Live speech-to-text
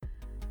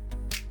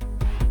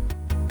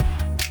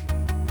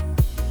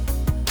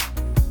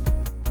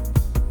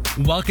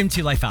Welcome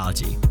to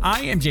Lifeology.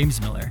 I am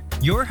James Miller,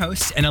 your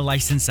host and a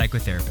licensed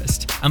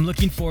psychotherapist. I'm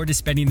looking forward to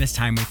spending this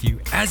time with you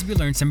as we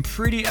learn some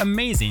pretty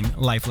amazing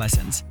life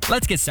lessons.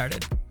 Let's get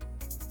started.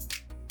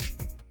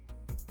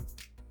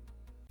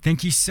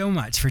 Thank you so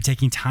much for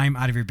taking time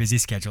out of your busy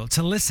schedule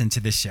to listen to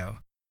this show.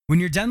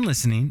 When you're done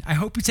listening, I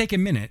hope you take a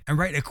minute and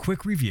write a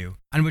quick review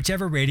on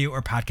whichever radio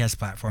or podcast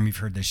platform you've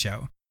heard this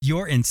show.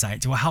 Your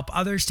insights will help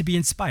others to be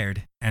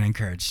inspired and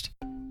encouraged.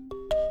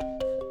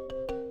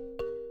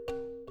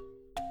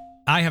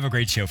 I have a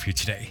great show for you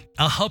today.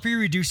 I'll help you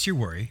reduce your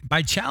worry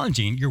by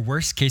challenging your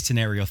worst case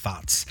scenario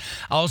thoughts.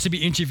 I'll also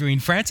be interviewing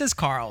Frances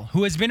Carl,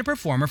 who has been a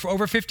performer for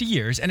over 50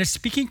 years and a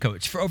speaking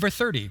coach for over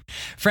 30.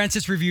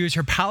 Frances reviews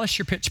her Polish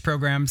Your Pitch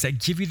programs that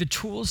give you the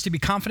tools to be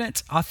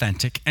confident,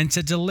 authentic, and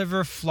to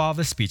deliver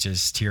flawless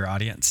speeches to your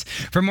audience.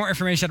 For more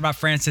information about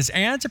Frances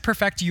and to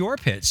perfect your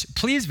pitch,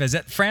 please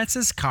visit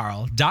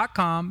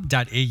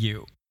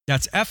francescarl.com.au.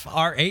 That's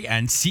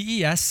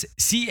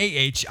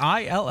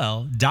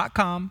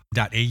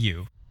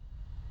FRANCESCAHILL.com.au.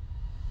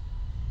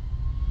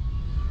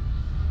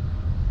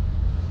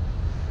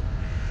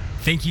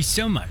 Thank you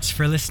so much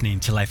for listening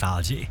to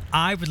Lifeology.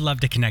 I would love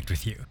to connect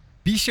with you.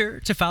 Be sure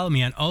to follow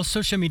me on all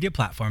social media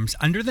platforms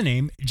under the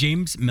name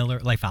James Miller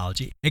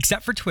Lifeology,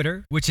 except for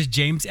Twitter, which is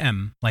James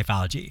M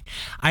Lifeology.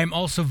 I am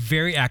also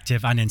very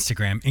active on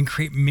Instagram and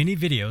create mini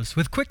videos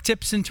with quick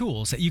tips and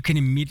tools that you can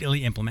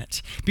immediately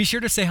implement. Be sure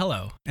to say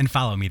hello and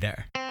follow me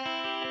there.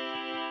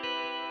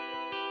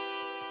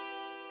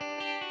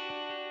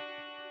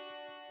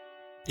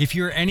 If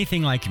you're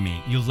anything like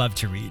me, you'll love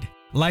to read.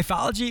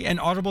 Lifeology and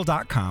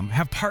Audible.com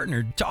have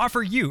partnered to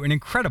offer you an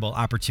incredible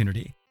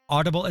opportunity.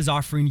 Audible is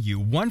offering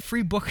you one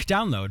free book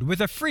download with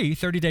a free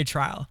 30-day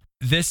trial.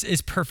 This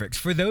is perfect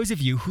for those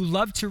of you who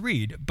love to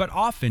read but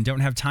often don't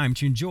have time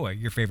to enjoy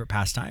your favorite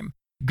pastime.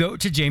 Go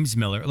to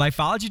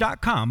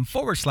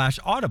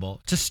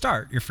jamesmillerlifeology.com/audible to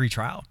start your free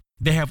trial.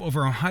 They have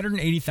over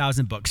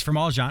 180,000 books from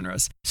all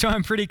genres, so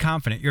I'm pretty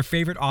confident your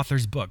favorite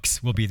author's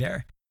books will be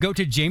there. Go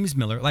to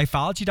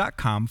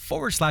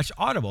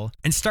jamesmillerlifeology.com/audible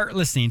and start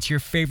listening to your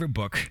favorite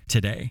book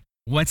today.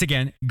 Once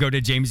again, go to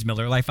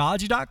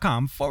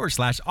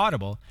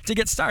jamesmillerlifeology.com/audible to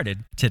get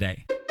started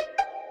today.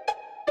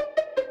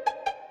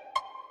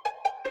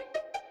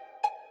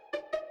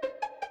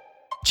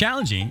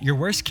 Challenging your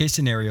worst case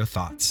scenario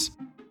thoughts.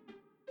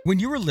 When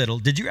you were little,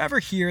 did you ever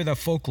hear the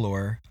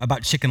folklore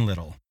about Chicken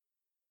Little?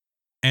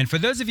 And for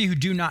those of you who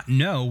do not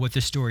know what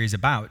the story is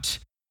about,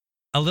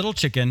 a little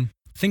chicken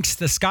thinks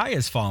the sky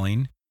is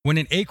falling when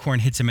an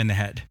acorn hits him in the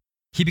head.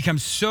 He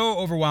becomes so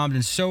overwhelmed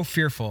and so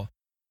fearful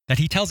that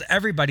he tells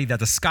everybody that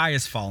the sky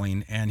is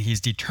falling, and he's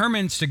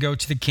determined to go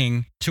to the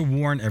king to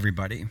warn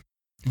everybody.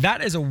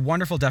 That is a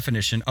wonderful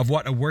definition of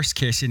what a worst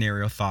case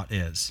scenario thought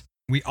is.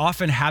 We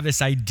often have this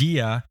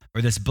idea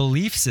or this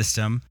belief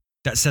system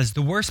that says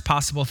the worst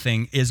possible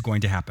thing is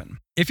going to happen.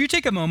 If you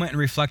take a moment and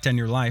reflect on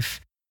your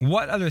life,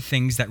 what are the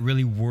things that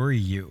really worry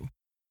you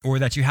or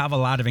that you have a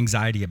lot of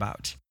anxiety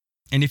about?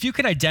 And if you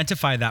could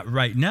identify that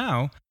right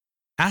now,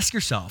 ask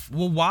yourself,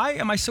 well, why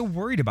am I so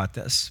worried about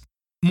this?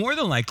 More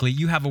than likely,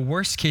 you have a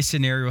worst case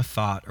scenario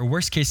thought or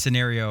worst case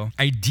scenario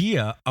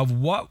idea of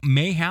what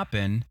may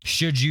happen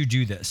should you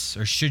do this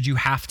or should you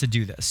have to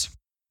do this.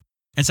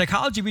 In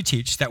psychology, we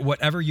teach that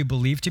whatever you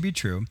believe to be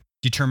true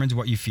determines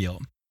what you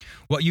feel.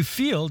 What you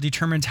feel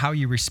determines how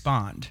you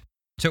respond.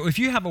 So if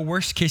you have a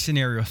worst case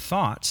scenario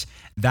thought,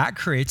 that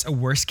creates a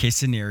worst case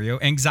scenario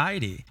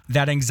anxiety.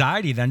 That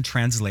anxiety then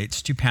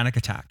translates to panic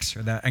attacks,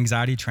 or that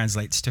anxiety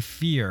translates to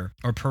fear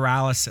or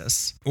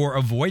paralysis or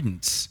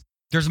avoidance.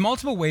 There's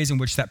multiple ways in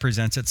which that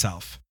presents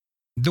itself.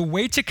 The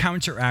way to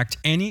counteract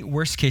any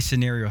worst case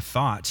scenario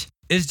thought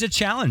is to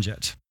challenge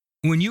it.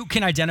 When you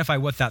can identify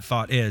what that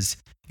thought is,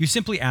 you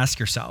simply ask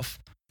yourself,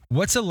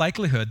 what's the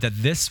likelihood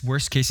that this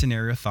worst case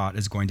scenario thought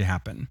is going to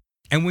happen?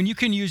 And when you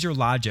can use your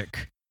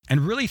logic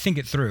and really think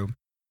it through,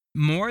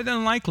 more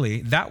than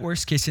likely, that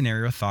worst case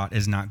scenario thought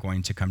is not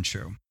going to come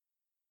true.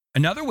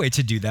 Another way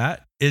to do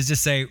that is to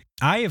say,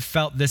 I have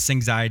felt this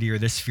anxiety or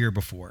this fear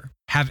before.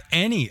 Have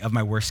any of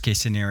my worst case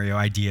scenario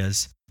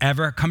ideas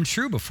ever come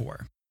true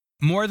before?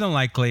 More than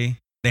likely,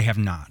 they have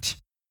not.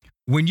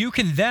 When you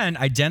can then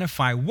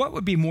identify what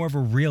would be more of a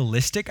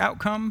realistic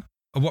outcome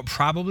of what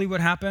probably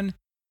would happen,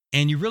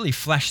 and you really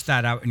flesh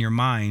that out in your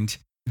mind,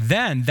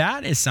 then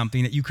that is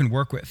something that you can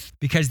work with,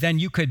 because then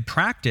you could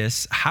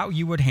practice how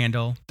you would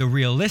handle the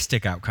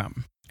realistic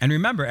outcome. And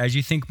remember, as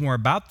you think more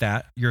about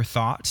that, your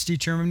thoughts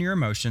determine your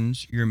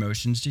emotions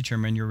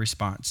determine your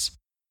response.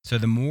 So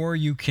the more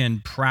you can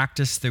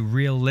practice the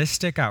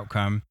realistic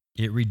outcome,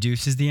 it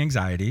reduces the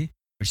anxiety,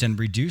 which then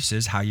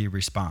reduces how you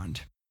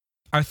respond.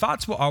 Our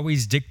thoughts will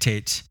always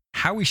dictate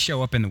how we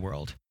show up in the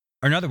world.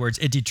 Or in other words,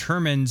 it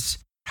determines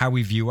how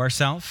we view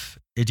ourselves.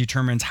 It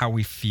determines how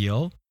we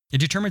feel. It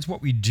determines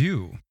what we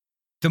do.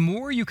 The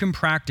more you can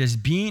practice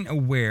being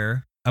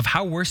aware of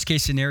how worst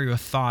case scenario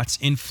thoughts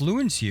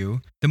influence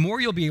you, the more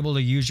you'll be able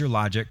to use your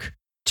logic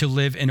to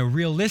live in a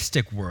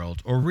realistic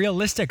world or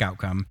realistic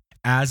outcome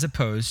as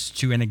opposed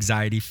to an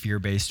anxiety,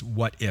 fear-based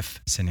what if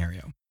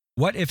scenario.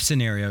 What if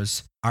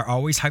scenarios are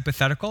always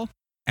hypothetical.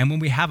 And when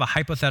we have a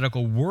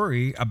hypothetical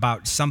worry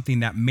about something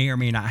that may or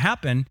may not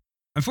happen,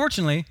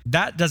 unfortunately,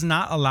 that does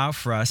not allow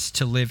for us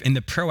to live in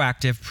the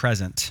proactive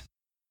present.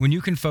 When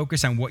you can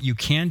focus on what you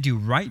can do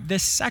right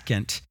this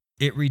second,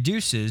 it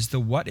reduces the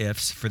what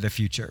ifs for the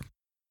future.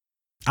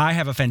 I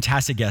have a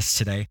fantastic guest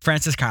today,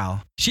 Frances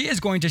Kyle. She is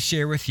going to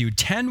share with you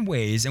 10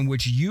 ways in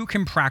which you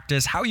can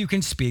practice how you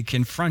can speak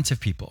in front of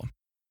people.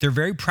 They're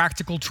very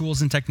practical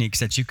tools and techniques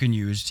that you can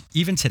use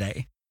even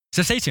today.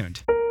 So stay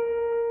tuned.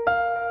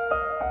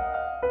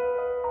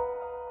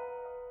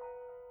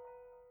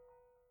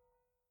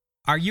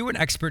 Are you an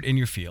expert in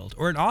your field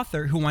or an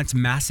author who wants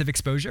massive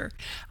exposure?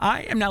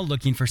 I am now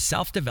looking for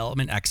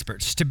self-development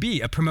experts to be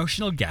a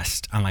promotional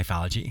guest on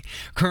Lifeology.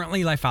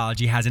 Currently,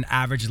 Lifeology has an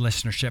average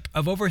listenership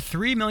of over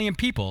 3 million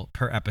people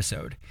per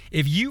episode.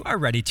 If you are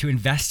ready to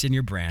invest in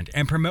your brand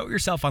and promote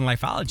yourself on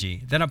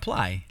Lifeology, then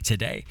apply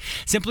today.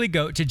 Simply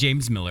go to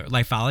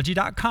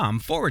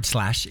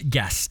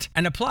jamesmillerlifeology.com/guest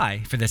and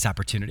apply for this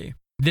opportunity.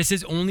 This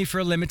is only for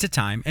a limited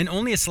time and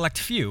only a select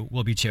few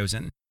will be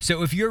chosen.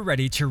 So if you're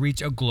ready to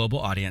reach a global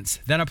audience,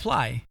 then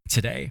apply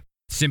today.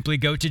 Simply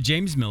go to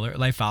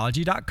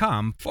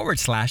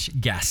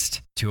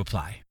jamesmillerlifeology.com/guest to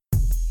apply.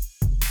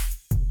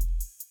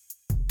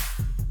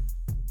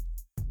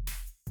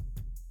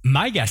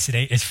 My guest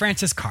today is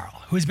Frances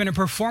Kyle, who has been a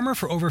performer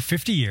for over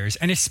 50 years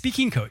and a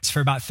speaking coach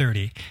for about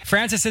 30.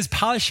 Frances's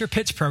Polish Your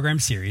Pitch program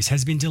series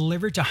has been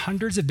delivered to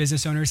hundreds of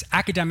business owners,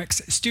 academics,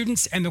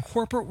 students, and the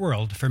corporate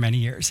world for many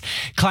years.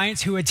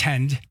 Clients who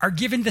attend are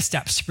given the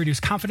steps to produce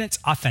confident,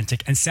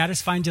 authentic, and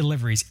satisfying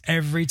deliveries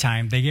every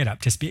time they get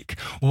up to speak.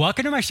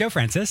 Welcome to my show,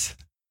 Frances.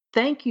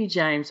 Thank you,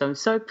 James. I'm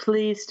so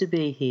pleased to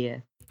be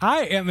here.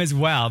 I am as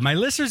well. My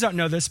listeners don't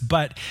know this,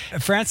 but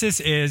Frances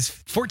is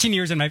 14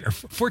 hours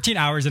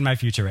in my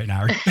future right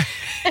now.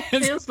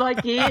 It feels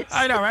like years.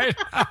 I know, right?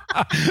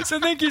 So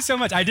thank you so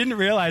much. I didn't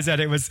realize that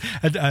it was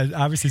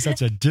obviously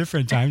such a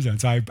different time zone.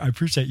 So I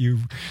appreciate you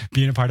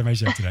being a part of my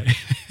show today.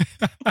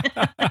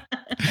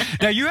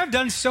 Now, you have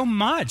done so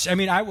much. I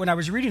mean, when I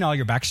was reading all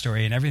your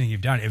backstory and everything you've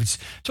done, it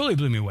totally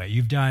blew me away.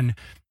 You've done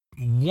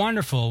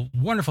wonderful,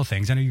 wonderful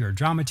things. I know you're a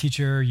drama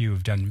teacher.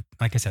 You've done,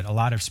 like I said, a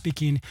lot of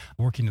speaking,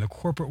 working in the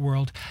corporate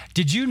world.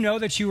 Did you know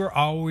that you were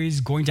always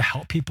going to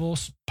help people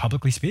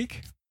publicly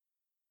speak?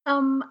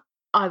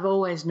 I've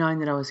always known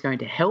that I was going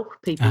to help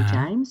people,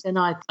 James, and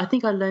I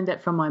think I learned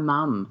that from my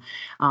mum.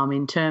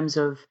 In terms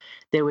of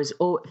there was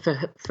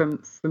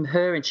from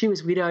her, and she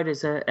was widowed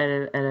at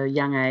a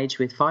young age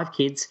with 5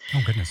 kids.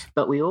 Oh goodness!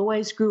 But we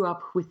always grew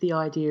up with the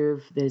idea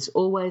of there's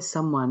always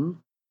someone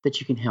that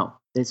you can help.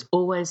 There's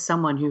always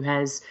someone who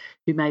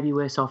may be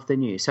worse off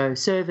than you. So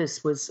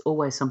service was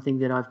always something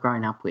that I've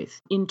grown up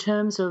with. In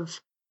terms of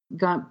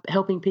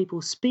helping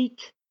people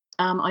speak,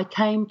 I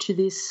came to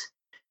this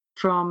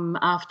from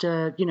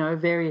after,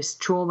 various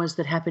traumas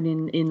that happen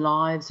in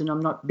lives, and I'm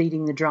not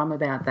beating the drum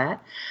about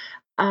that.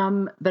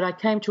 But I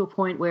came to a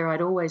point where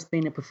I'd always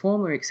been a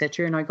performer,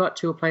 etc., and I got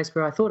to a place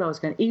where I thought I was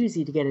going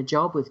easy to get a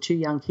job with 2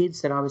 young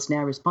kids that I was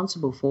now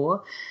responsible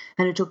for,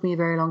 and it took me a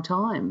very long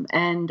time.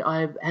 And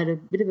I had a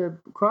bit of a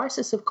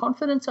crisis of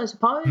confidence, I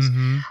suppose.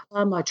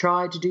 Mm-hmm. I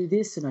tried to do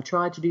this and I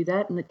tried to do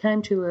that, and it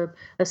came to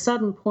a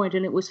sudden point,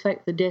 and it was, in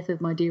fact, the death of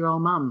my dear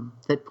old mum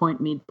that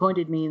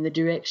pointed me in the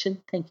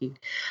direction. Thank you.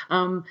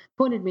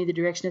 Pointed me in the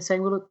direction of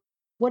saying, well, look,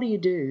 what do you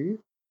do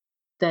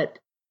that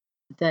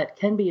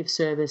can be of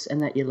service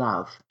and that you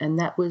love? And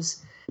that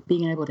was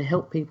being able to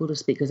help people to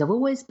speak, because I've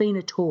always been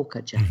a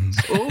talker, James.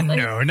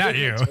 No, not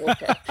you.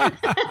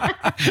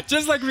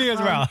 Just like me as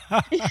well.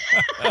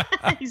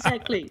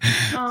 Exactly.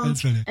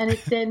 And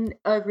it then,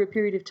 over a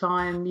period of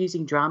time,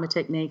 using drama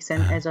techniques,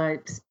 and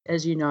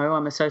as you know,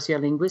 I'm a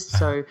sociolinguist,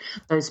 so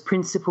those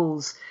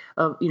principles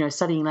of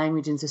studying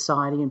language in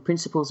society and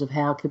principles of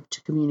how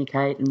to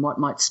communicate and what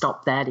might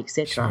stop that,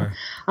 etc.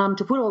 Sure.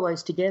 To put all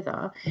those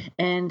together,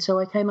 and so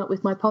I came up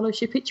with my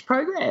Polish Your Pitch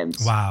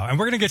programs. Wow, and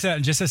we're going to get to that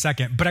in just a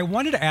second. But I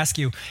wanted to ask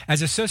you,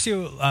 as a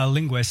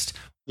sociolinguist,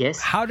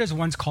 yes, how does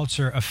one's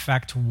culture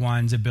affect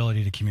one's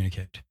ability to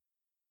communicate?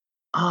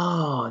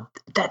 Oh,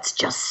 that's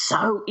just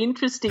so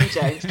interesting,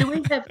 James. Do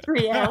we have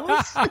 3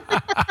 hours?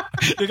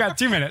 You got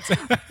 2 minutes.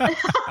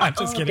 I'm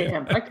just kidding.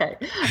 Damn. Okay.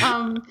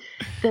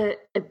 A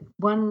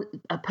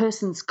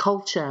person's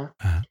culture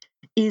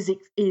is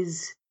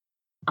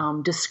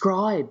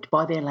described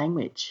by their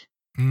language.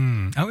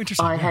 Oh,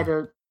 interesting. I've had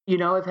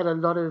a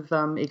lot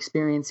of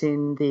experience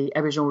in the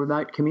Aboriginal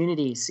remote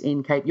communities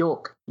in Cape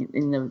York,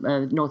 in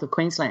the north of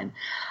Queensland,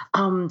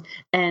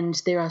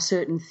 and there are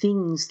certain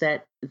things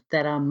that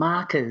are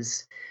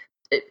markers,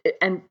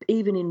 and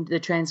even in the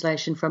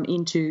translation from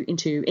into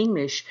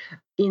English,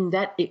 in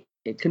that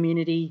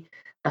community,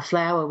 a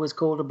flower was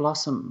called a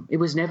blossom. It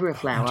was never a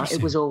flower;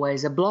 it was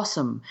always a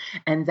blossom,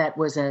 and that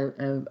was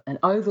an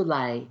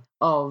overlay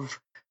of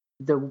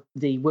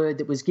the word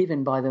that was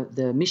given by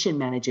the mission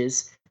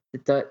managers.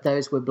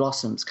 Those were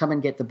blossoms. Come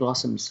and get the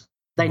blossoms.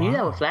 They knew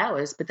they were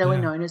flowers, but they were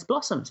known as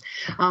blossoms.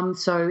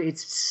 So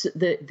it's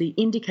the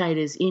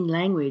indicators in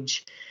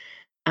language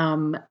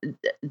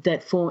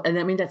that form, and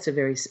I mean that's a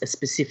very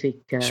specific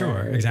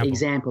Sure, example.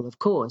 example, of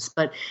course.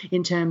 But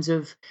in terms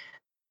of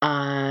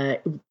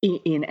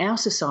in our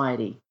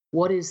society,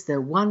 what is the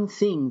one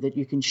thing that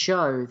you can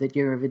show that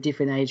you're of a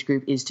different age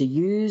group is to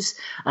use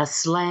a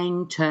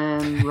slang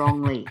term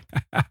wrongly.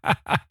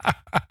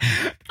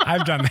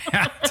 I've done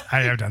that.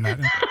 I have done that.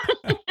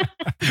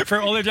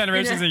 For older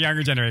generations and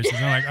younger generations.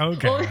 I'm like,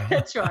 okay. Well,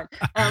 that's right.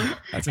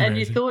 That's and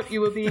you amazing. thought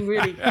you were being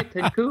really hip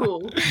and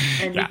cool,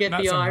 and Yeah, you get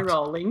not the so eye much.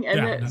 rolling. And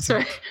Yeah, not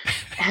so so,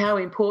 how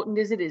important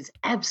is it? Is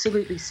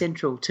absolutely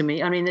central to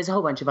me. I mean, there's a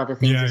whole bunch of other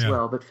things Yeah, as yeah.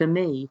 well, but for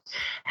me,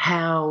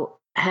 how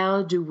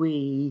do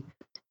we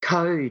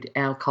code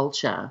our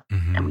culture?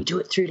 Mhm. And we do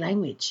it through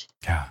language.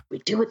 Yeah, We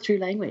do it through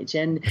language,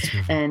 and that's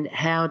beautiful.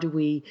 how do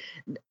we,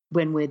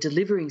 when we're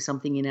delivering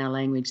something in our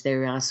language,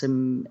 there are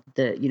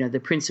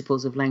the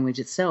principles of language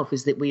itself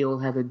is that we all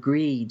have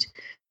agreed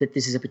that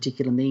this is a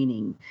particular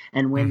meaning,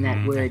 and when that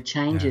Mhm. word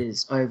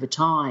changes over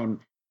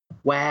time,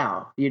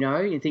 wow,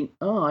 you think,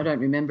 oh, I don't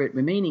remember it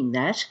meaning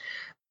that,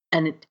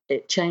 and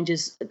it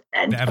changes.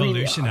 And The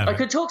evolution of I it.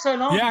 could talk so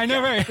long. Yeah, I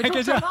know, right? I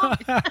could talk so long.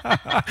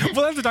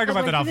 We'll have to talk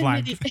about that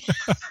Like,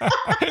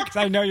 offline. Because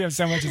I know you have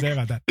so much to say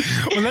about that.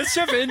 Well, let's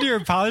jump into your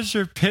Polish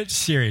Your Pitch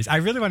series. I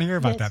really want to hear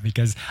about Yes. that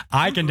because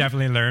I can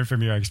definitely learn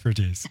from your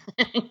expertise.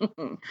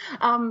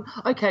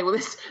 Okay, well,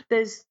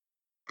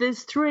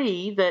 there's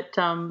three that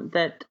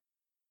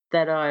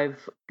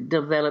I've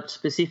developed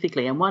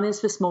specifically, and one is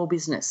for small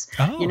business.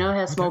 Oh, You know how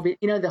okay.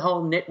 the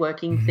whole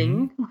networking Mhm.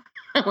 thing,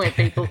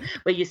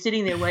 where you're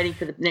sitting there waiting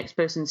for the next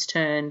person's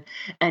turn,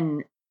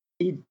 and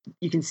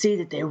you can see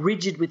that they're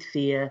rigid with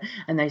fear,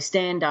 and they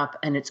stand up,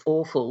 and it's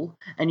awful,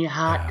 and your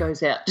heart Yeah.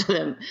 goes out to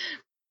them.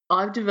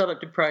 I've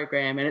developed a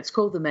program, and it's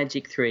called the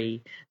Magic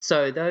 3.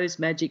 So those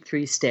Magic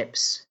 3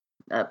 steps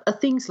are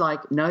things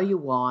like know your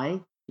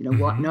why.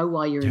 Know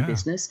why you're in Yeah.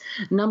 business.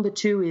 Number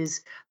 2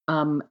 is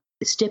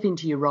step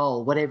into your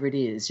role, whatever it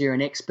is. You're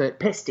an expert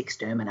pest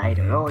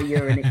exterminator, or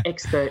you're an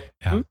expert.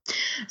 Yeah.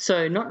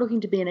 So not looking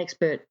to be an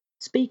expert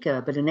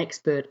speaker, but an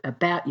expert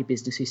about your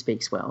business who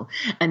speaks well.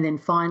 And then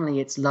finally,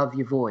 it's love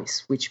your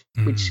voice, which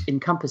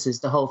encompasses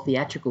the whole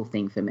theatrical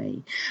thing for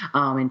me,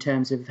 in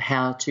terms of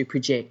how to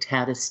project,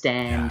 how to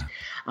stand,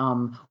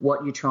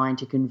 what you're trying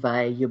to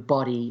convey, your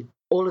body.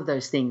 All of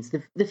those things,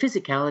 the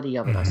physicality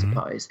of it, I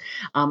suppose.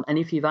 And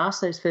if you've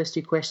asked those first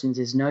 2 questions,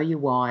 is know your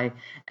why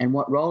and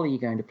what role are you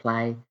going to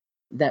play,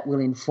 that will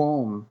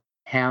inform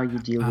how you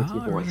deal with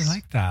your I really voice.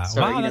 like that.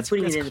 So, Wow, that's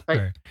putting it that's in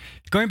clever.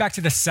 Going back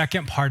to the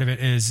second part of it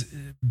is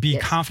be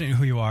Yes. confident in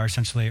who you are,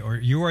 essentially, or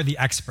you are the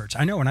expert.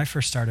 I know when I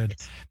first started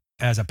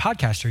as a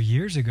podcaster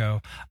years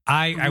ago,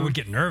 I would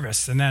get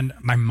nervous. And then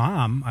my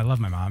mom, I love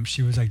my mom,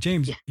 she was like,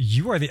 James,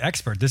 you are the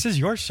expert. This is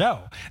your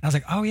show. And I was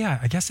like, oh, yeah,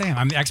 I guess I am.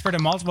 I'm the expert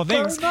in multiple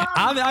things. Mom.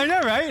 I know,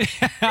 right?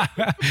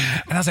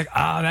 And I was like,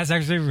 oh, that's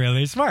actually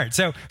really smart.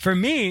 So for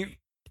me,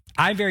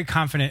 I'm very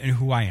confident in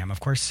who I am. Of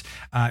course,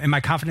 and my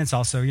confidence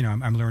also,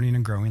 I'm learning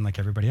and growing like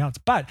everybody else.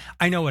 But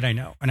I know what I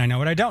know, and I know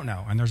what I don't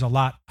know. And there's a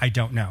lot I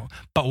don't know.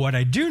 But what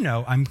I do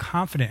know, I'm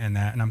confident in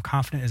that. And I'm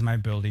confident in my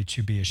ability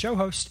to be a show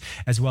host,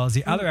 as well as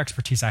the other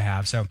expertise I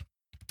have. So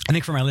I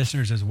think for my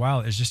listeners as well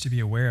is just to be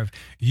aware of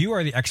you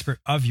are the expert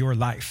of your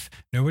life.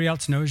 Nobody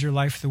else knows your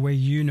life the way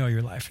you know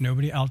your life.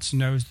 Nobody else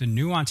knows the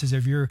nuances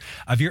of your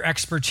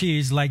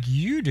expertise like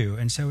you do.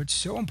 And so it's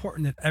so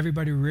important that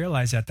everybody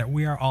realize that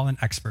we are all an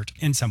expert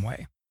in some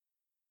way.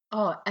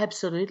 Oh,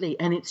 absolutely.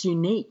 And it's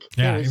unique.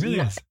 Yeah, There it really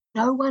is.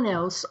 no one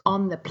else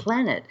on the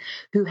planet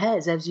who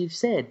has, as you've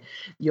said,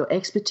 your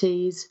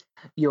expertise,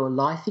 your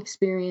life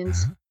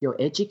experience, your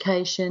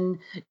education,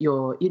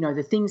 your,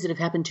 the things that have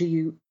happened to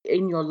you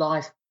in your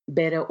life,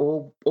 better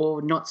or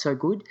not so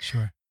good.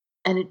 Sure.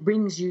 And it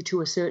brings you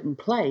to a certain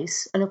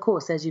place. And of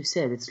course, as you've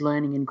said, it's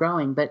learning and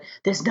growing, but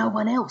there's no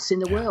one else in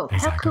the world.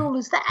 Exactly. How cool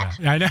is that?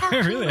 Yeah, I know. How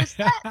It cool really is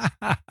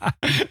that?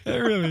 It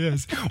really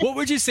is. What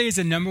would you say is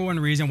the number one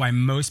reason why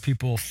most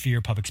people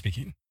fear public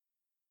speaking?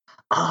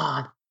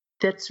 Ah,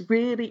 that's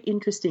really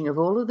interesting. Of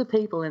all of the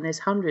people, and there's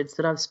hundreds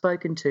that I've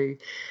spoken to,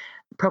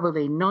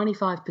 probably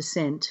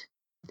 95%,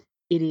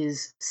 it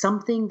is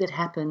something that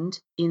happened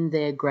in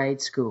their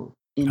grade school,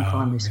 in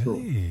primary school.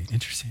 Really?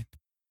 Interesting.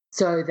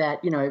 So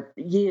that,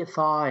 year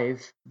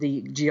 5,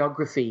 the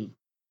geography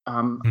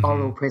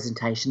oral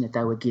presentation that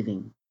they were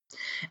giving,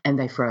 and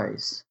they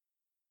froze.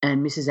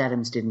 And Mrs.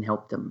 Adams didn't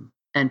help them.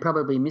 And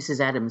probably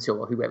Mrs. Adams,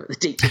 or whoever the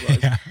teacher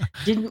was,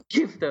 didn't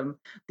give them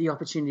the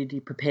opportunity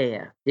to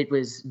prepare. It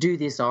was do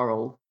this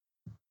oral,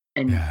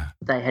 and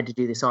they had to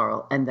do this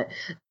oral. And that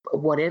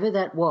whatever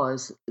that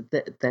was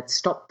that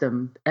stopped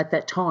them at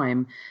that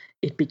time,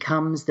 it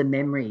becomes the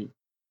memory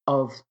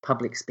of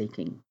public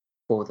speaking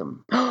for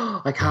them.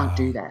 Oh, I can't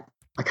do that.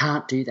 I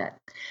can't do that.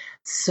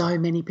 So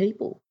many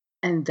people.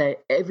 And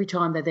every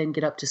time they then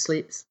get up to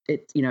sleep,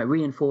 it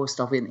reinforced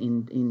of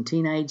in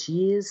teenage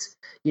years,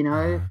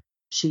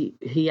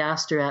 he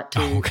asked her out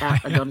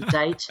on a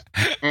date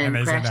and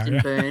crashed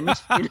and burned.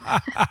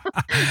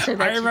 So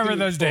I remember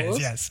those days.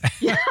 Yes.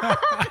 Yeah,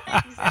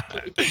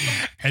 exactly.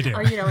 I do.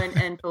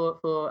 And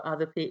for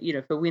other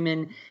people, for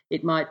women,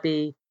 it might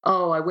be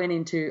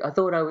I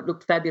thought I would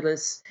look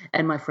fabulous,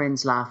 and my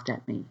friends laughed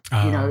at me.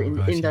 Oh, In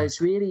gosh, yeah.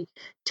 those really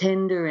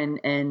tender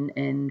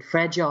and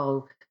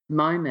fragile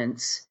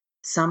moments,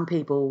 some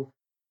people,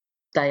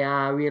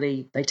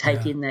 they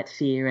take Yeah. in that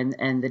fear and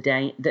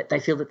that they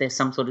feel that there's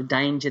some sort of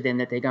danger then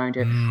that they're going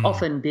to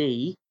often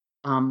be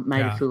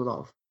made a Yeah. fool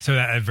of. So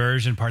that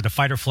aversion part, the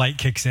fight or flight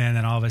kicks in,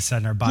 and all of a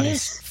sudden our body's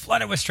Yes.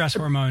 flooded with stress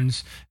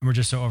hormones, and we're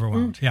just so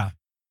overwhelmed. Yeah.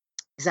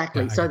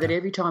 Exactly. Yeah, I So get that that.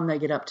 every time they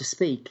get up to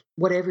speak,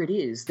 whatever it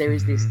is, there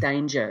is this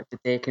danger that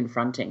they're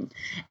confronting,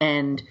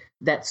 and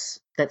that's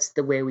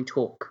where we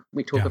talk.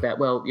 We talk Yeah. about,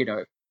 well,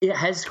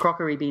 has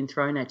crockery been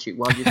thrown at you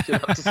while you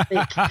stood up to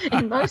speak?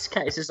 In most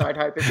cases, I'd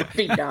hope it would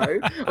be no,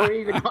 or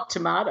even hot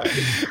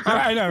tomatoes.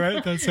 I know,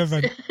 right? That's so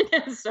funny.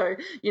 So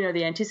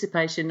the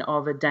anticipation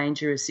of a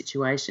dangerous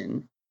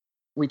situation,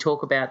 we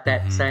talk about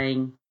that,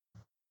 saying,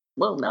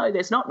 well, no,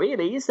 there's not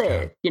really, is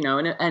there?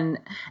 And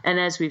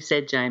as we've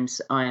said,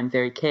 James, I am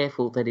very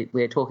careful that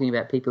we're talking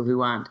about people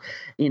who aren't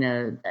in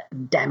a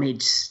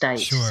damaged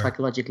state, Sure.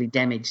 psychologically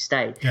damaged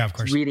state. Yeah, of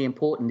course. It's really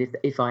important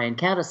if I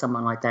encounter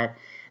someone like that,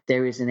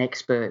 there is an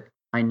expert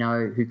I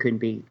know who can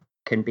be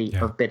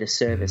Yeah. of better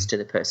service to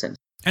the person.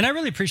 And I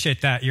really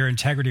appreciate that, your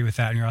integrity with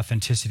that and your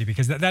authenticity,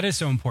 because that is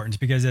so important.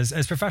 Because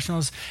as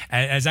professionals,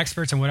 as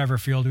experts in whatever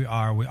field we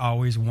are, we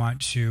always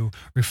want to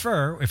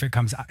refer if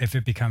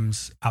it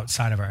becomes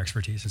outside of our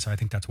expertise. And so I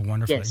think that's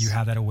wonderful that Yes. you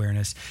have that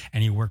awareness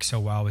and you work so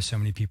well with so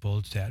many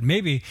people that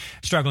maybe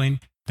struggling.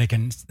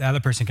 The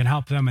other person can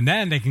help them, and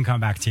then they can come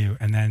back to you,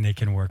 and then they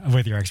can work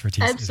with your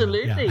expertise.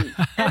 Absolutely.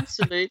 Yeah.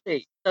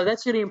 Absolutely. So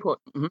that's really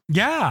important. Mhm.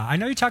 Yeah, I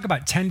know you talk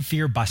about 10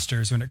 fear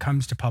busters when it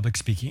comes to public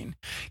speaking.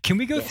 Can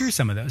we go Yes. through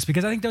some of those?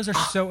 Because I think those are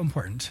so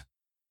important.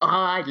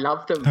 I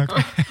love them.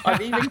 Okay.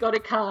 I've even got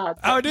a card.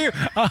 Oh, do you?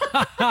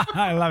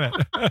 I love it.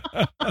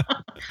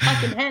 I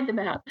can hand them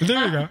out.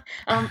 There you go.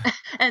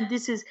 And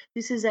this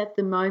is at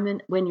the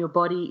moment when your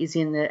body is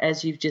in the,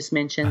 as you've just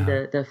mentioned,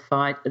 the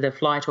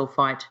flight or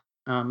fight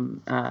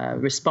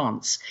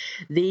response.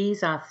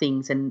 These are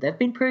things, and they've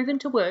been proven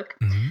to work,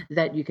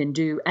 that you can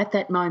do at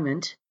that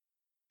moment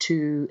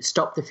to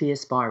stop the fear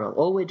spiral.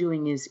 All we're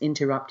doing is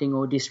interrupting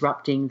or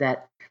disrupting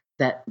that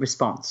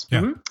response.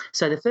 Yeah.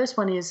 So the first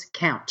one is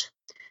count.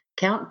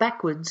 Count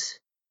backwards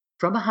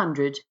from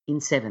 100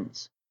 in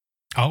sevens.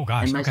 Oh,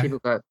 gosh. And most Okay. people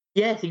go,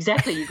 yes,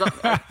 exactly. You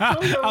got that. I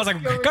was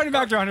like, going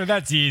back to 100,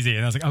 that's easy.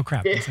 And I was like, oh,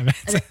 crap. Yeah.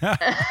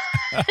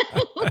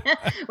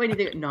 When you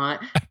think, no.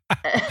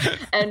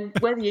 And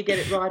whether you get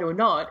it right or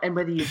not, and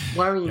whether you're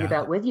worrying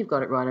about whether you've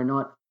got it right or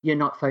not, you're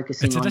not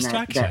focusing It's a on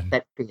distraction.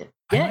 that fear. I like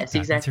Yes, that. That's a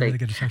exactly. really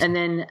good distraction.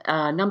 And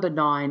then number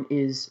 9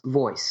 is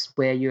voice,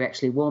 where you're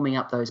actually warming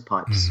up those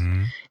pipes.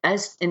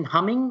 As in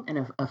humming,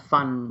 and a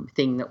fun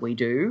thing that we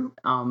do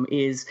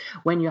is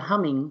when you're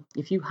humming,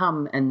 if you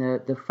hum and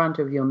the front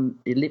of your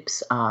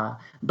lips are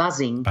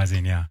buzzing,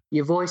 Yeah.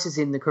 your voice is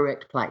in the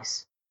correct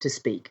place to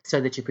speak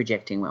so that you're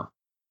projecting well.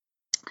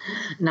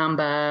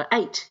 Number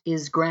 8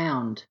 is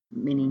ground,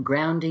 meaning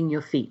grounding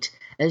your feet.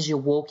 As you're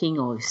walking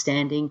or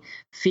standing,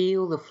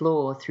 feel the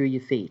floor through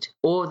your feet,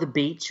 or the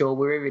beach, or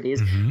wherever it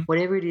is,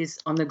 whatever it is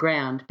on the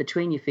ground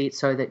between your feet,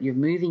 so that you're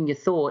moving your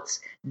thoughts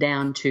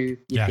down to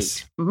your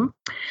feet.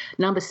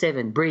 Number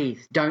 7, breathe.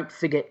 Don't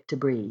forget to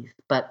breathe,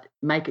 but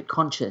make it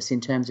conscious in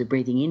terms of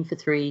breathing in for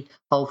 3,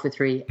 hold for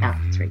 3, out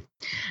for 3.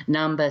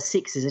 Number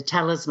 6 is a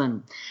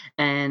talisman,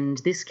 and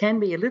this can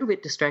be a little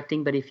bit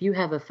distracting, but if you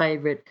have a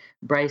favourite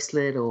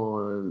bracelet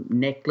or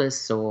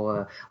necklace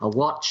or a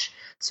watch,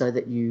 so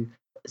that you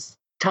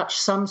touch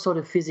some sort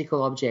of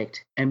physical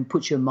object and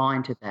put your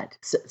mind to that,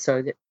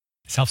 so that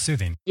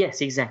Self-soothing. yes,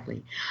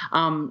 exactly.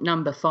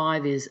 Number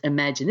 5 is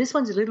imagine. This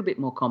one's a little bit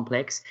more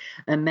complex.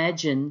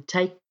 Imagine,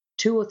 take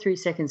 2 or 3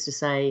 seconds to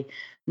say,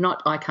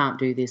 not I can't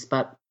do this,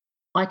 but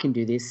I can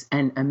do this,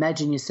 and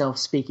imagine yourself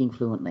speaking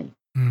fluently.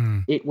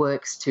 It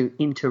works to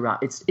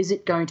interrupt. Is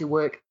it going to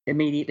work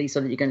immediately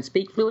so that you're going to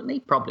speak fluently?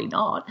 Probably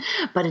not,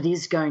 but it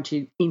is going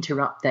to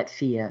interrupt that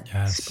fear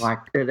spike,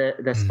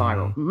 the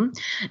spiral.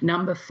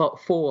 Number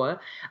 4,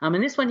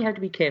 and this one you have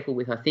to be careful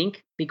with, I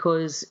think,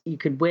 because you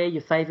could wear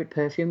your favourite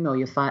perfume or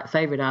your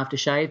favourite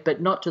aftershave,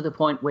 but not to the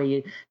point where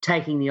you're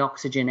taking the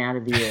oxygen out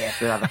of the air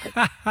for other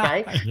people.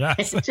 Okay,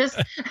 Yes.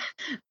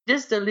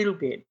 just a little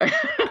bit.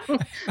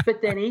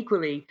 But then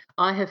equally,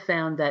 I have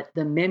found that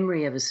the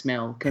memory of a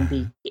smell can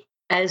be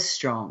as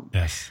strong.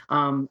 Yes.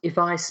 If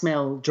I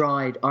smell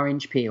dried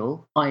orange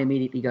peel, I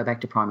immediately go back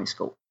to primary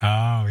school.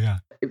 Oh, yeah.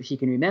 If you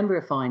can remember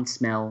a fine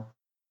smell,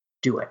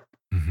 do it.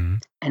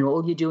 And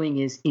all you're doing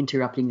is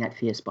interrupting that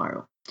fear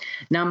spiral.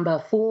 Number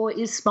 4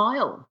 is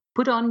smile.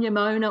 Put on your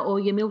Mona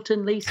or your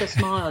Milton Lisa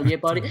smile. Your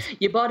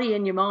body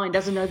and your mind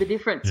doesn't know the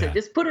difference. So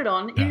just put it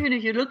on. Even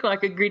if you look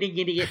like a grinning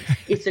idiot,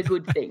 it's a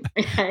good thing.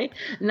 Okay.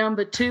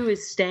 Number 2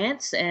 is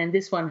stance, and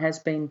this one has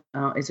been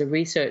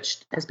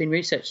researched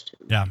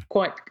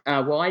quite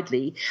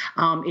widely.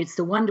 It's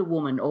the Wonder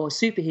Woman or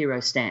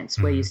superhero stance,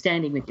 where you're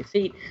standing with your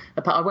feet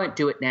apart. I won't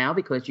do it now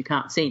because you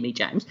can't see me,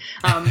 James.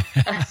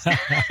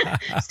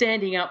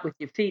 Standing up with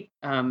your feet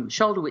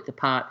shoulder width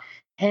apart,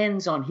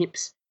 hands on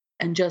hips,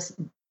 and just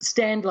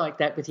stand like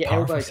that with your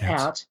Powerful elbows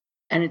stance. out,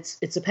 and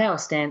it's a power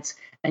stance,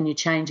 and you're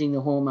changing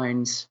the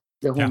hormones,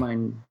 the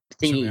hormone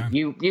thingy.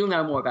 Sure, You'll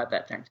know more about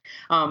that, James.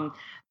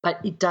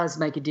 But it does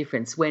make a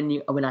difference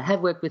when I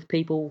have worked with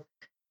people.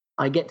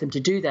 I get them to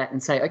do that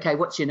and say, okay,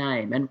 what's your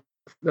name? And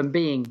from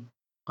being,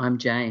 I'm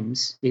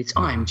James, it's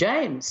I'm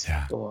James,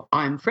 or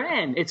I'm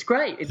Fran. It's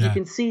great. You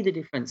can see the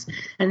difference.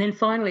 And then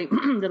finally,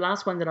 the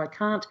last one that I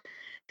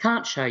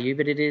can't show you,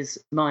 but it is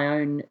my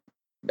own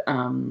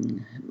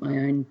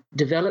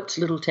developed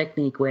little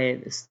technique where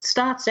it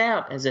starts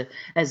out as a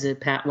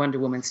Wonder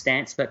Woman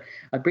stance, but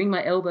I bring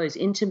my elbows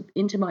into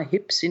my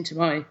hips, into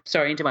my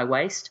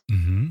waist,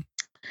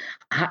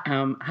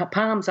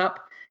 palms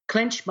up,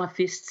 clench my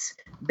fists,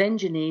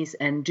 bend your knees,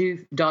 and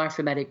do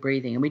diaphragmatic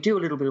breathing. And we do a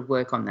little bit of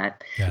work on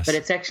that, but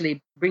it's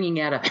actually bringing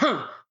out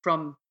a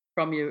from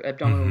your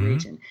abdominal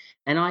region.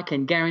 And I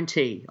can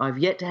guarantee, I've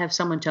yet to have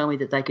someone tell me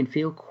that they can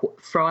feel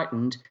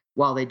frightened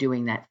while they're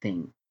doing that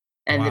thing.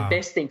 And the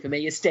best thing for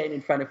me is standing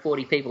in front of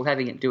 40 people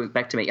having it do it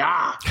back to me.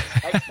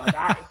 That's my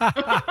day.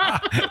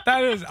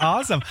 That is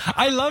awesome.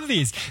 I love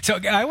these. So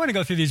I want to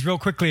go through these real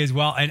quickly as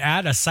well and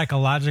add a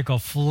psychological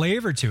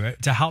flavor to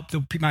it to help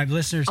my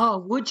listeners. Oh,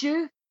 would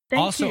you?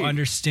 Thank you.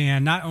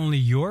 Understand not only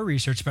your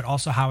research, but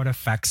also how it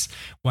affects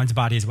one's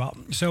body as well.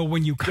 So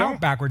when you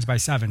count backwards by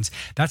sevens,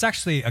 that's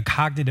actually a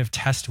cognitive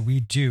test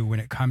we do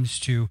when it comes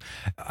to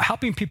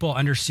helping people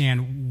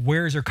understand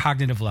where's their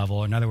cognitive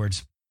level. In other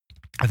words,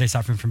 are they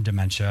suffering from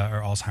dementia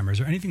or Alzheimer's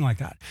or anything like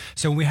that?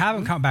 So we have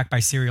them count back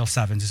by serial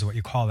sevens is what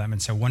you call them.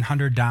 And so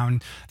 100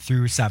 down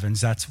through sevens,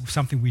 that's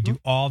something we do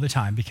all the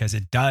time because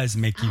it does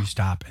make you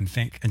stop and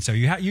think. And so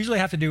you usually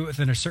have to do it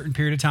within a certain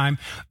period of time.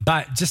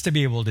 But just to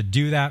be able to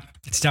do that,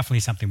 it's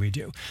definitely something we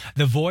do.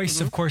 The voice,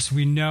 of course,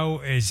 we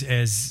know is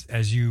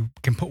as you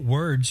can put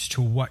words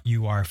to what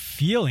you are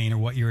feeling or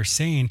what you're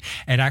saying,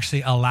 it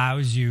actually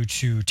allows you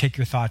to take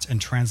your thoughts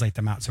and translate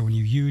them out. So when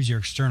you use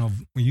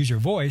your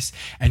voice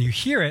and you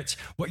hear it,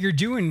 what you're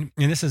doing,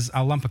 and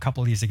I'll lump a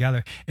couple of these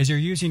together, is you're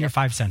using your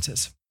five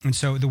senses. And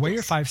so the way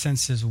your five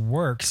senses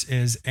works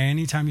is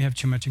anytime you have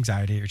too much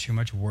anxiety or too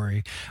much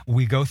worry,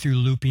 we go through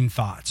looping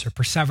thoughts or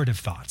perseverative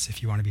thoughts,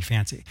 if you want to be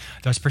fancy.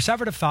 Those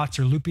perseverative thoughts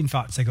or looping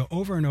thoughts, they go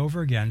over and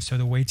over again. So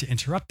the way to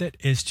interrupt it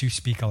is to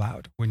speak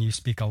aloud. When you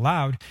speak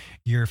aloud,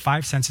 your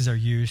five senses are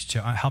used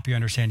to help you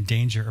understand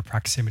danger or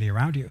proximity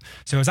around you.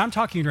 So as I'm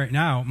talking right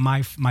now,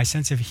 my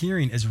sense of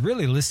hearing is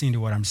really listening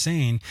to what I'm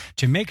saying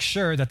to make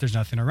sure that there's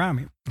nothing around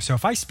me. So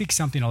if I speak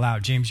something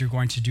aloud, James, you're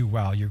going to do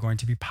well. You're going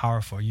to be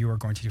powerful. You are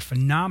going to do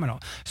phenomenal.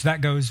 So that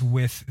goes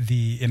with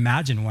the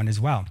imagine one as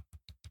well.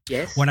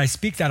 Yes. When I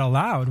speak that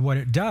aloud, what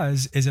it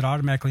does is it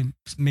automatically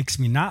makes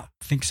me not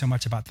think so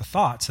much about the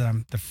thoughts,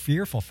 the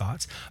fearful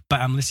thoughts,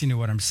 but I'm listening to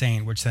what I'm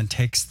saying, which then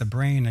takes the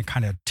brain and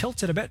kind of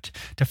tilts it a bit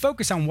to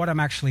focus on what I'm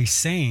actually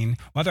saying,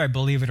 whether I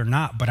believe it or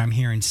not, but I'm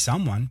hearing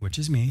someone, which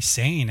is me,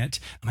 saying it.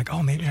 I'm like,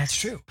 oh, maybe that's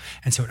true.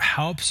 And so it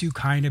helps you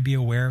kind of be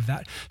aware of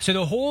that. So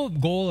the whole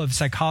goal of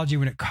psychology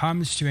when it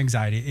comes to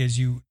anxiety is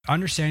you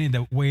understanding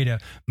the way to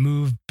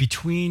move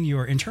between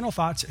your internal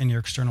thoughts and your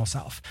external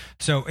self.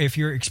 So if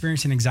you're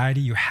experiencing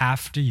anxiety, you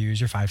have to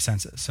use your five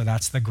senses. So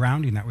that's the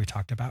grounding that we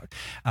talked about.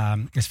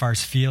 As far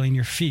as feeling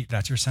your feet,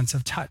 that's your sense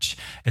of touch.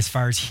 As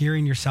far as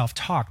hearing yourself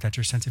talk, that's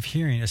your sense of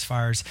hearing. As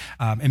far as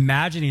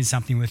imagining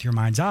something with your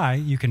mind's eye,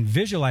 you can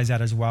visualize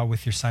that as well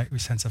with your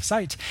sense of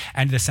sight,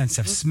 and the sense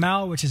of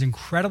smell, which is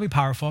incredibly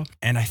powerful.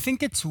 And I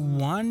think it's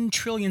 1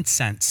 trillion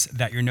scents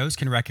that your nose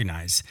can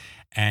recognize.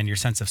 And your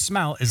sense of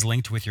smell is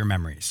linked with your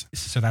memories.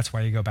 So that's why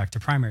you go back to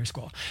primary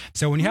school.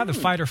 So when you have the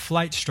fight or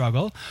flight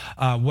struggle,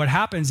 what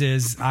happens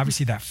is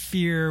obviously that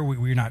fear,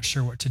 we're not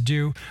sure what to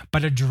do.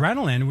 But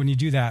adrenaline, when you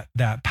do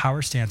that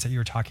power stance that you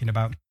were talking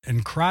about,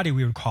 in karate,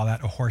 we would call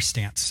that a horse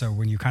stance. So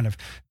when you kind of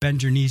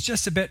bend your knees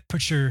just a bit,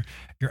 put your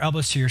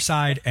elbows to your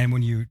side, and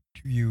when you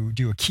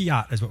do a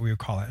kiat is what we would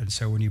call it. And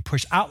so when you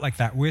push out like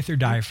that with your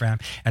diaphragm,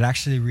 it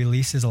actually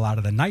releases a lot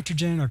of the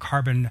nitrogen or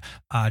carbon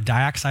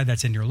dioxide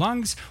that's in your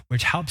lungs,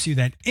 which helps you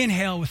then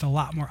inhale with a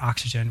lot more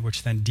oxygen,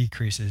 which then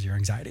decreases your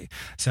anxiety.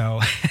 So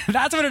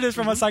that's what it is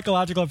from a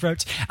psychological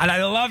approach. And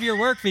I love your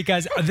work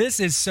because this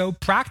is so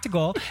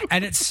practical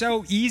and it's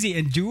so easy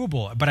and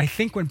doable. But I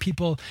think when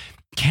people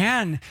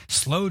can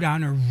slow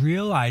down and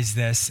realize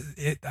this,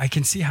 I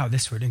can see how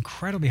this would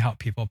incredibly help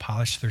people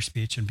polish their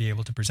speech and be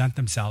able to present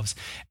themselves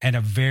in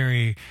a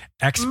very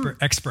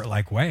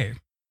expert-like way.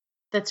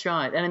 That's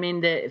right. And I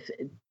mean,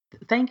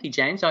 thank you,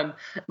 James.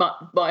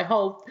 My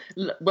whole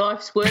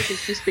life's work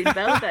has just been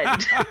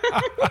validated.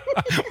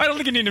 I don't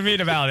think you need me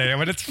to validate it,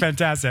 but it's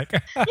fantastic.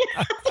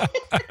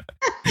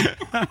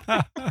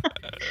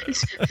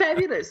 It's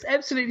fabulous,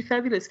 absolutely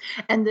fabulous.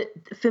 And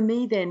for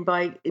me then,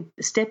 by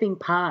stepping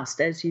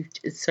past, as you've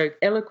so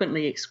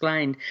eloquently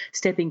explained,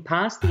 stepping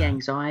past the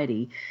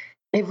anxiety,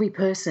 every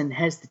person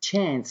has the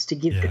chance to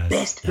give the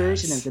best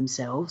version of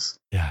themselves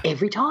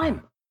every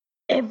time.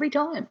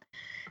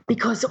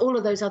 Because all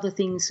of those other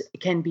things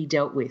can be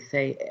dealt with,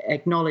 they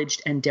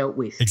acknowledged and dealt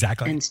with.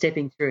 Exactly. And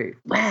stepping through.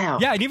 Wow.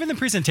 Yeah, and even the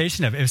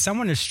presentation of if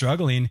someone is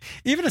struggling,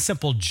 even a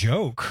simple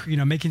joke,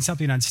 making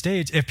something on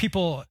stage, if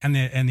people and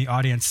the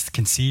audience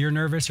can see you're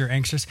nervous or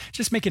anxious,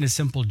 just making a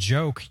simple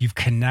joke, you've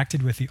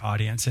connected with the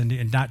audience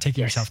and not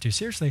taking yourself too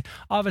seriously.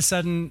 All of a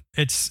sudden,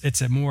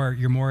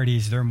 you're more at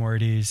ease, they're more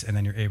at ease, and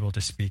then you're able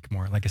to speak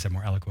more, like I said,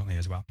 more eloquently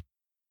as well.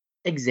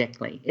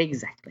 Exactly.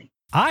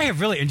 I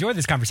have really enjoyed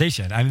this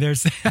conversation. I'm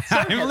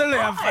literally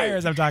on fire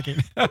as I'm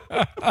talking.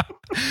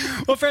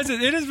 Well,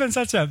 Frances, it has been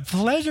such a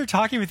pleasure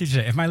talking with you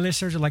today. If my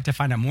listeners would like to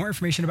find out more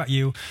information about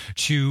you,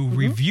 to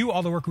review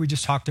all the work we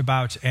just talked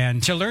about,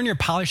 and to learn your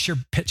Polish Your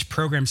Pitch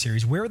program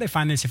series, where would they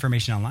find this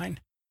information online?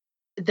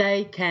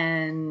 They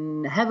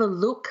can have a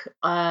look.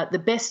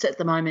 The best at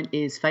the moment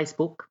is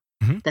Facebook.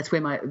 That's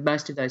where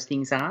most of those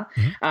things are.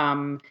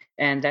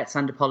 And that's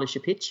under Polish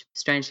Your Pitch,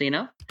 strangely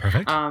enough.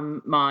 Perfect.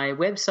 My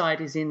website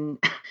is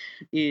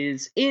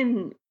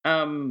in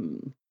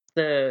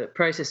the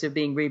process of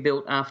being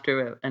rebuilt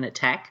after an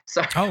attack.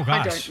 So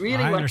I don't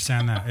really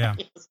understand that, yeah.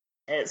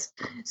 Yes.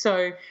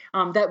 So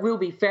that will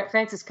be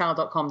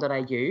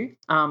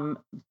francescarl.com.au.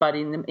 But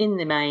in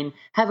the main,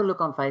 have a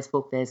look on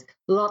Facebook. There's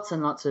lots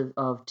and lots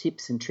of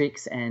tips and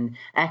tricks and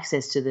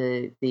access to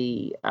the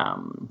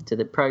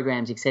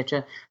programs,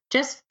 etc.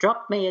 Just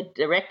drop me a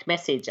direct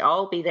message.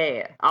 I'll be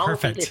there. I'll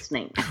be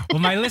listening. Well,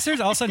 my listeners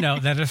also know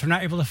that if they're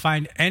not able to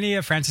find any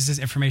of Frances's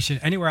information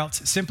anywhere else,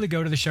 simply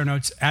go to the show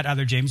notes at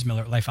either James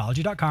Miller,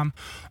 lifeology.com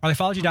or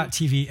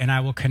lifeology.tv, and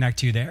I will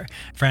connect you there.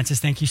 Frances,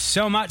 thank you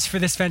so much for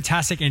this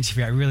fantastic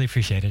interview. I really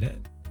appreciated it.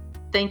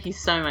 Thank you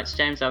so much,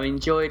 James. I've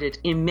enjoyed it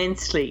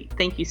immensely.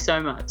 Thank you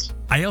so much.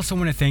 I also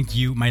want to thank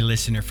you, my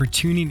listener, for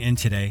tuning in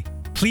today.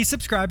 Please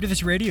subscribe to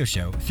this radio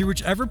show through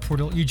whichever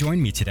portal you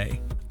join me today.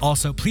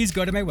 Also, please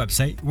go to my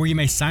website where you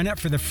may sign up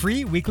for the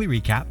free weekly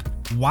recap,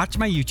 watch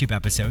my YouTube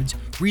episodes,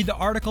 read the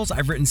articles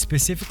I've written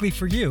specifically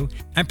for you,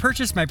 and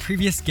purchase my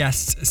previous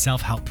guests'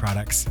 self-help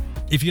products.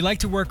 If you'd like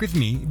to work with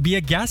me, be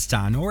a guest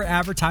on, or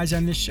advertise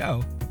on this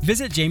show,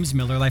 visit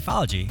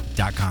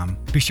jamesmillerlifeology.com.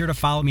 Be sure to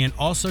follow me on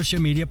all social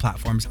media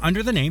platforms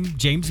under the name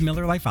James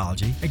Miller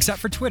Lifeology, except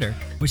for Twitter,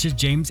 which is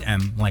James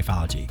M.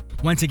 Lifeology.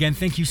 Once again,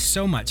 thank you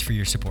so much for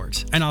your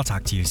support, and I'll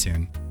talk to you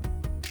soon.